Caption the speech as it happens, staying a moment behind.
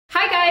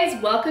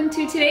guys, welcome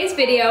to today's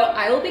video.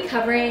 I will be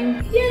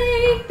covering,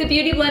 yay, the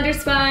Beauty Blender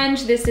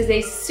sponge. This is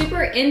a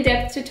super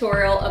in-depth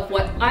tutorial of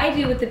what I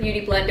do with the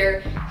Beauty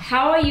Blender,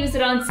 how I use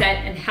it on set,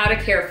 and how to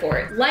care for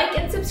it. Like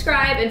and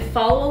subscribe and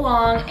follow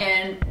along,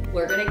 and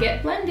we're gonna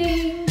get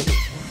blending.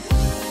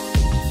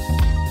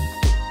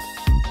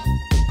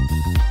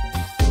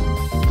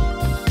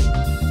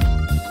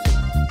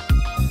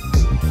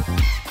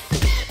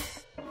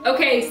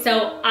 Okay,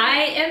 so I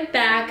am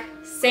back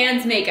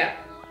sans makeup.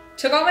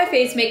 Took all my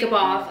face makeup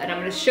off, and I'm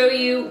gonna show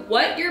you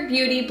what your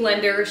Beauty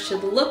Blender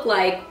should look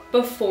like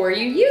before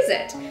you use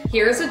it.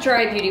 Here's a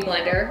dry Beauty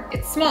Blender.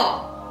 It's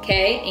small,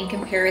 okay? In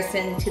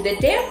comparison to the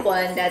damp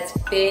one, that's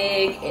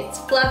big, it's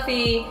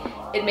fluffy,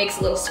 it makes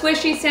a little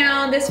squishy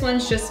sound. This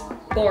one's just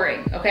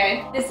boring,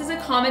 okay? This is a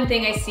common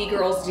thing I see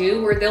girls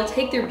do where they'll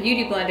take their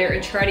Beauty Blender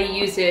and try to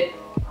use it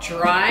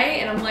dry,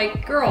 and I'm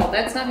like, girl,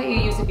 that's not how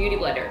you use a Beauty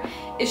Blender.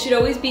 It should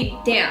always be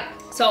damp.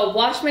 So I'll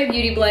wash my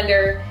Beauty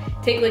Blender,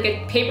 take like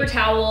a paper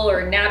towel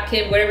or a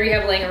napkin, whatever you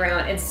have laying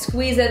around, and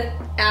squeeze it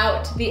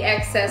out the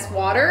excess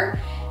water,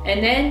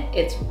 and then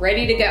it's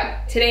ready to go.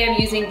 Today I'm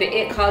using the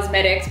IT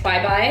Cosmetics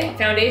Bye Bye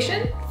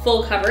foundation,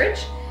 full coverage.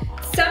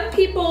 Some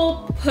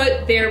people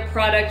put their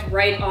product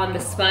right on the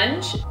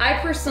sponge. I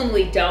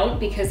personally don't,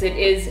 because it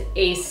is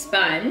a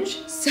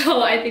sponge,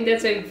 so I think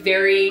that's a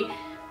very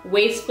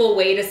wasteful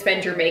way to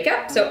spend your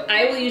makeup. So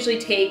I will usually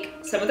take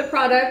some of the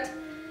product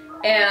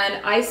and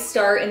I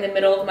start in the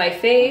middle of my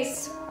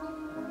face,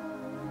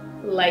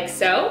 like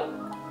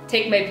so.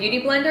 Take my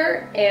Beauty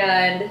Blender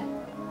and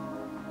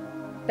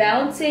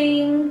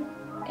bouncing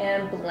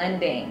and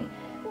blending.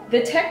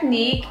 The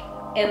technique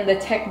and the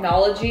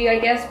technology, I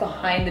guess,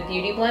 behind the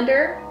Beauty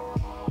Blender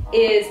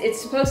is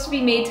it's supposed to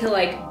be made to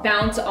like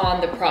bounce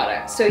on the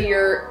product. So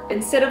you're,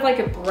 instead of like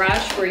a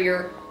brush where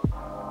you're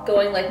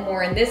going like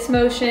more in this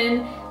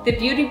motion, the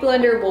Beauty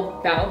Blender will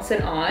bounce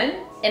it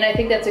on. And I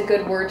think that's a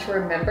good word to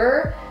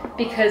remember,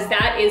 because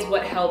that is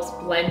what helps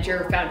blend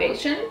your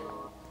foundation.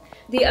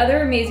 The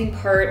other amazing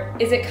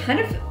part is it kind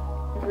of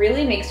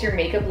really makes your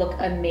makeup look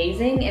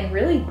amazing and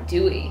really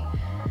dewy.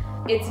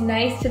 It's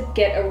nice to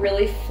get a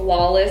really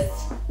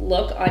flawless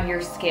look on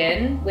your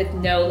skin with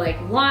no like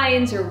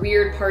lines or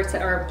weird parts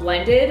that aren't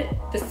blended.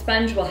 The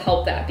sponge will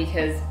help that,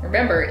 because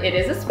remember, it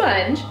is a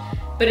sponge,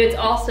 but it's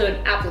also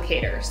an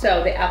applicator.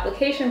 So the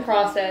application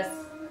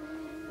process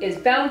is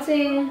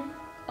bouncing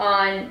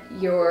on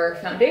your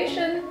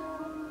foundation.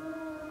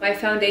 My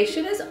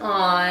foundation is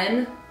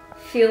on,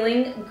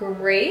 feeling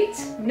great,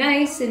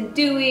 nice and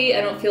dewy.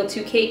 I don't feel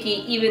too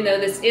cakey, even though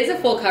this is a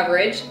full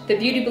coverage. The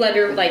Beauty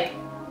Blender like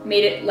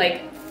made it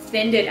like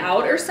thinned it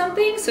out or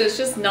something, so it's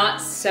just not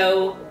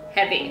so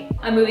heavy.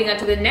 I'm moving on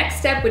to the next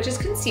step, which is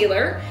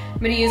concealer. I'm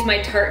gonna use my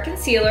Tarte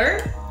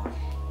concealer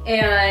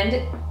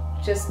and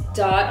just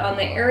dot on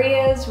the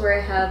areas where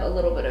I have a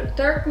little bit of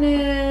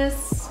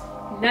darkness.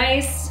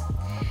 Nice.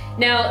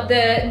 Now,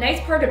 the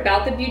nice part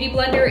about the Beauty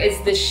Blender is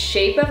the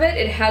shape of it.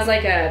 It has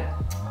like a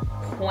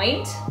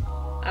point.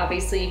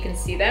 Obviously you can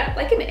see that,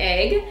 like an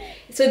egg.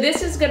 So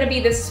this is gonna be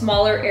the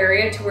smaller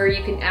area to where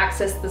you can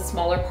access the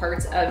smaller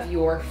parts of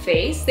your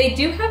face. They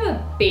do have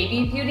a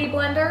baby Beauty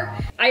Blender.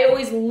 I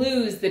always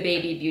lose the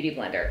baby Beauty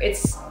Blender.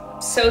 It's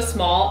so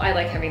small, I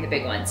like having the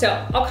big one.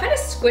 So I'll kind of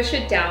squish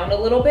it down a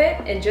little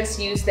bit and just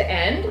use the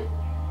end.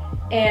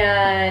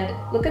 And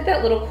look at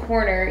that little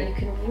corner. You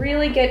can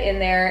really get in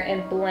there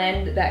and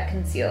blend that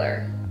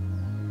concealer.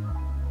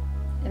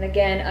 And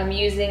again, I'm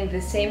using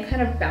the same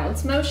kind of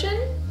bounce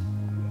motion.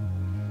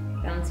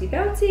 Bouncy,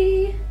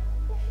 bouncy.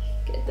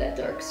 Get that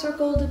dark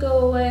circle to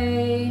go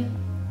away.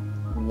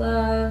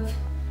 Love.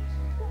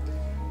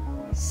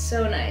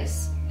 So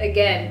nice.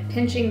 Again,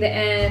 pinching the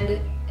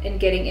end and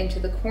getting into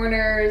the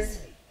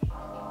corners.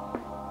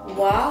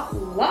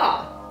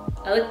 Voila.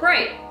 I look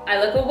bright. I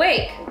look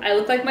awake. I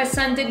look like my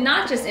son did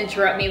not just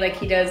interrupt me like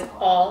he does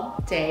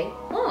all day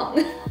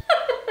long.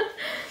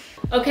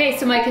 Okay,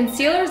 so my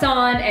concealer's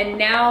on, and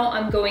now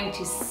I'm going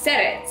to set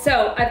it.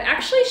 So I've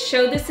actually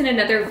showed this in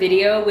another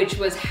video, which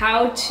was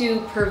how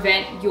to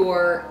prevent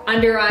your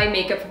under eye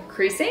makeup from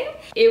creasing.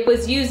 It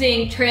was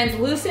using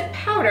translucent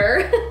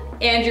powder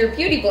and your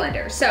Beauty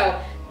Blender.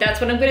 So that's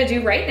what I'm gonna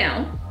do right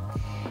now,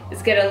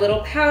 is get a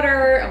little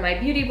powder on my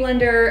Beauty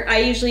Blender. I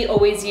usually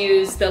always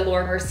use the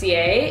Laura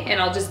Mercier,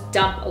 and I'll just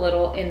dump a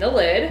little in the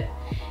lid.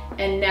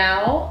 And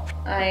now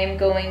I'm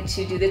going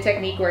to do the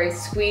technique where I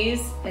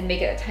squeeze and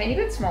make it a tiny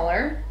bit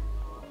smaller.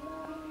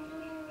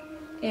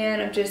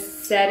 And I'm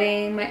just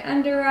setting my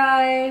under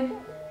eye.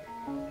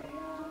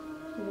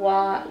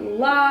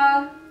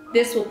 Voila.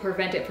 This will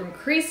prevent it from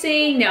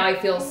creasing. Now I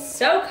feel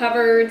so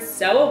covered,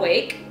 so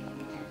awake.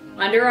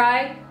 Under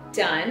eye,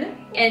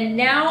 done. And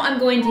now I'm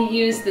going to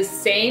use the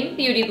same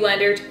Beauty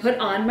Blender to put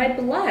on my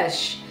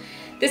blush.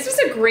 This is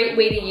a great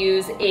way to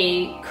use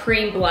a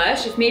cream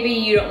blush. If maybe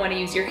you don't want to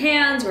use your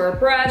hands or a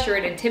brush, or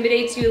it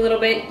intimidates you a little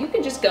bit, you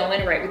can just go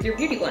in right with your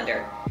Beauty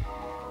Blender.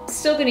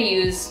 Still gonna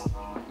use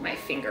my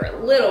finger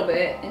a little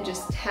bit and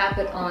just tap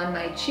it on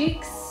my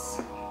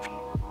cheeks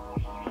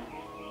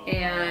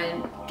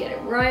and get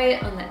it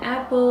right on the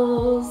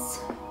apples.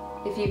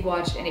 If you've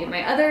watched any of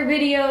my other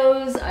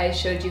videos, I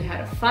showed you how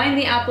to find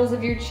the apples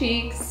of your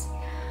cheeks.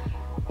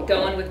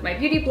 Go in with my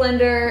beauty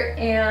blender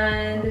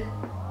and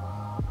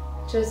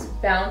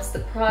just bounce the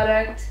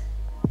product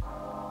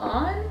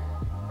on.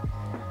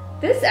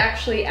 This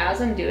actually,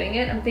 as I'm doing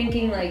it, I'm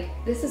thinking like,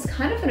 this is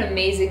kind of an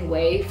amazing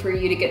way for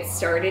you to get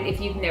started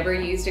if you've never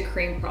used a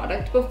cream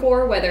product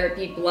before, whether it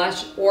be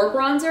blush or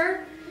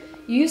bronzer.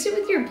 Use it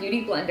with your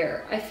beauty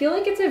blender. I feel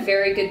like it's a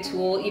very good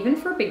tool, even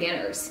for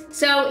beginners.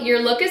 So your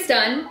look is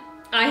done.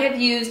 I have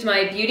used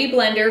my beauty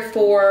blender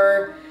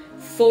for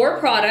 4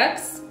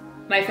 products: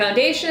 my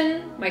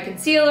foundation, my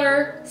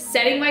concealer,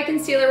 setting my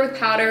concealer with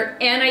powder,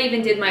 and I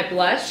even did my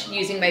blush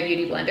using my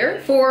beauty blender.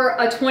 For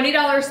a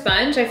 $20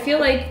 sponge, I feel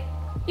like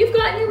you've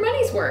gotten your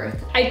money's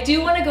worth. I do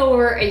want to go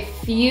over a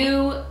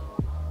few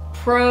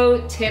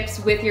pro tips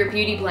with your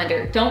beauty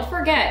blender. Don't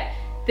forget,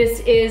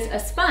 this is a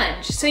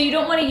sponge, so you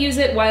don't want to use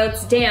it while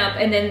it's damp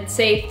and then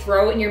say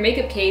throw it in your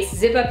makeup case,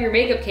 zip up your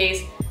makeup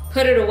case,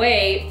 put it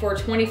away for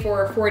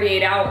 24 or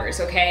 48 hours,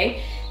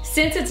 okay?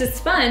 Since it's a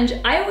sponge,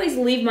 I always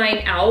leave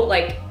mine out,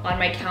 like on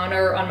my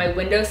counter, on my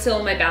windowsill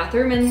in my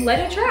bathroom, and let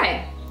it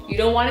dry. You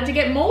don't want it to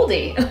get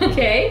moldy,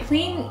 okay?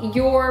 Clean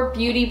your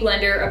beauty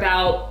blender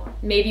about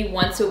maybe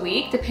once a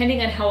week,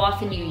 depending on how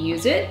often you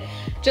use it.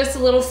 Just a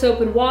little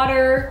soap and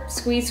water,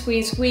 squeeze,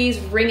 squeeze, squeeze,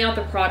 wring out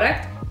the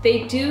product.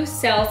 They do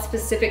sell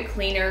specific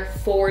cleaner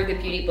for the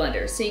beauty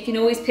blender, so you can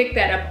always pick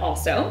that up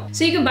also.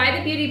 So you can buy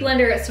the beauty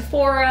blender at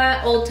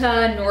Sephora,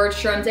 Ulta,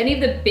 Nordstrom's, any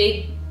of the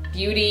big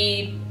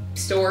beauty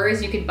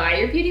stores. You could buy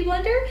your beauty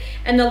blender.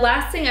 And the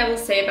last thing I will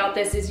say about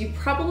this is you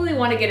probably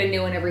want to get a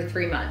new one every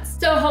 3 months.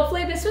 So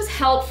hopefully this was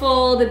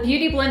helpful. The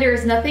beauty blender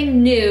is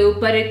nothing new,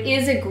 but it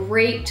is a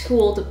great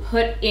tool to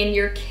put in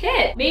your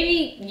kit.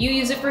 Maybe you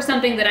use it for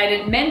something that I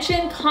didn't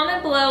mention.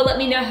 Comment below, let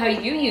me know how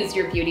you use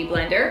your beauty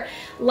blender.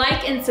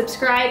 Like and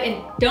subscribe,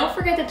 and don't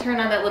forget to turn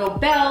on that little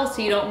bell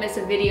so you don't miss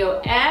a video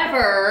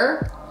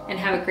ever, and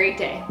have a great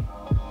day.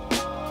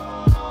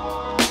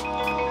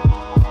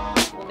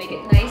 We'll make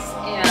it nice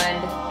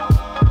and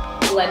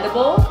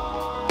blendable.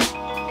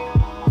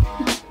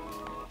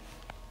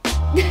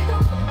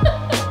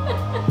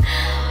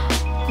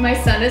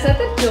 My son is at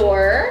the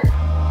door.